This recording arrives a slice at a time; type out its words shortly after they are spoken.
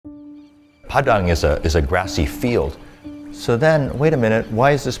Padang is a grassy field. So then, wait a minute,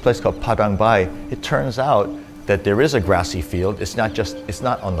 why is this place called Padang Bai? It turns out that there is a grassy field. It's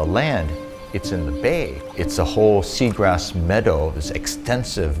not on the land, it's in the bay. It's a whole seagrass meadow, this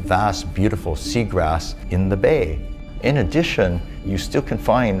extensive, vast, beautiful seagrass in the bay. In addition, you still can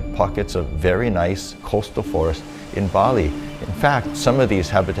find pockets of very nice coastal forest in Bali. In fact, some of these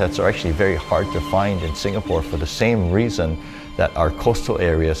habitats are actually very hard to find in Singapore for the same reason that our coastal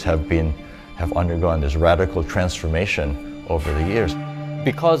areas have undergone this radical transformation over the years.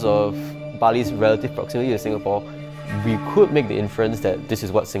 Because of Bali's relative proximity to Singapore, we could make the inference that this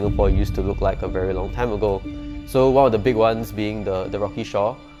is what Singapore used to look like a very long time ago. So one of the big ones being the rocky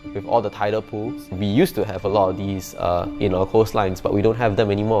shore with all the tidal pools. We used to have a lot of these in our coastlines, but we don't have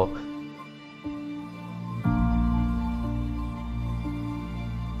them anymore.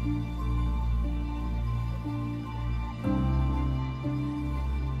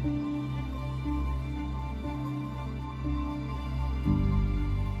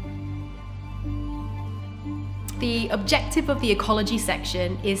 The objective of the ecology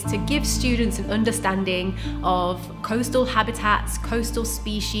section is to give students an understanding of coastal habitats, coastal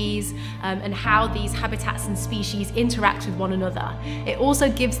species, and how these habitats and species interact with one another. It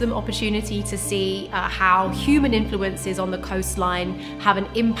also gives them opportunity to see how human influences on the coastline have an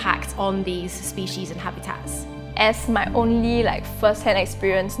impact on these species and habitats. As my only first-hand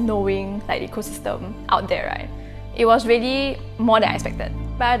experience knowing the ecosystem out there, right? It was really more than I expected.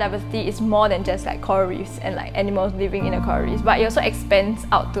 Biodiversity is more than just coral reefs and animals living in the coral reefs, but it also expands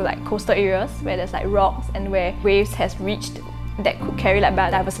out to coastal areas where there's rocks and where waves has reached that could carry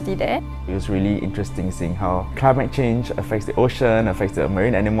biodiversity there. It was really interesting seeing how climate change affects the ocean, affects the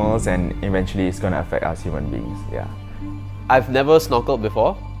marine animals, and eventually it's going to affect us human beings. Yeah. I've never snorkeled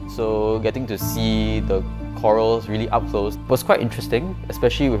before, so getting to see the corals really up close was quite interesting,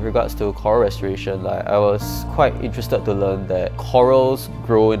 especially with regards to coral restoration. I was quite interested to learn that corals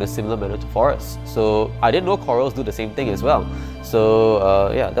grow in a similar manner to forests. So I didn't know corals do the same thing as well.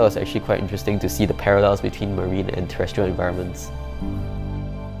 So yeah, that was actually quite interesting to see the parallels between marine and terrestrial environments.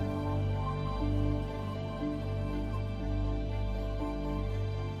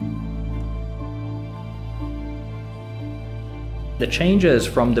 The changes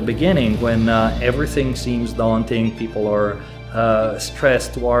from the beginning, when everything seems daunting, people are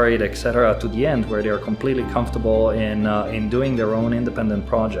stressed, worried, etc., to the end where they are completely comfortable in doing their own independent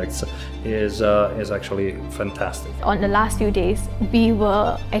projects is actually fantastic. On the last few days, we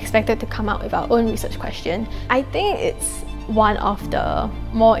were expected to come out with our own research question. I think it's one of the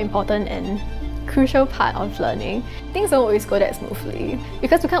more important and crucial part of learning. Things don't always go that smoothly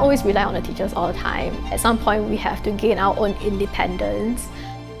because we can't always rely on the teachers all the time. At some point we have to gain our own independence.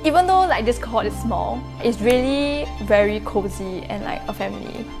 Even though this cohort is small, it's really very cozy and a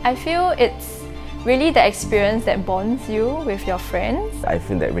family. I feel it's really the experience that bonds you with your friends. I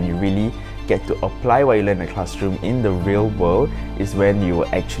feel that when you really get to apply what you learn in the classroom in the real world is when you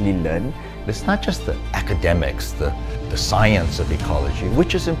will actually learn. It's not just the academics, the science of ecology,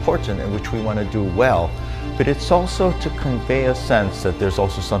 which is important and which we want to do well, but it's also to convey a sense that there's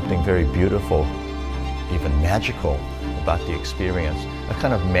also something very beautiful, even magical, about the experience, a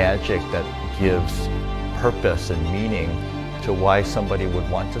kind of magic that gives purpose and meaning to why somebody would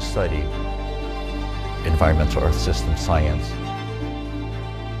want to study environmental earth system science.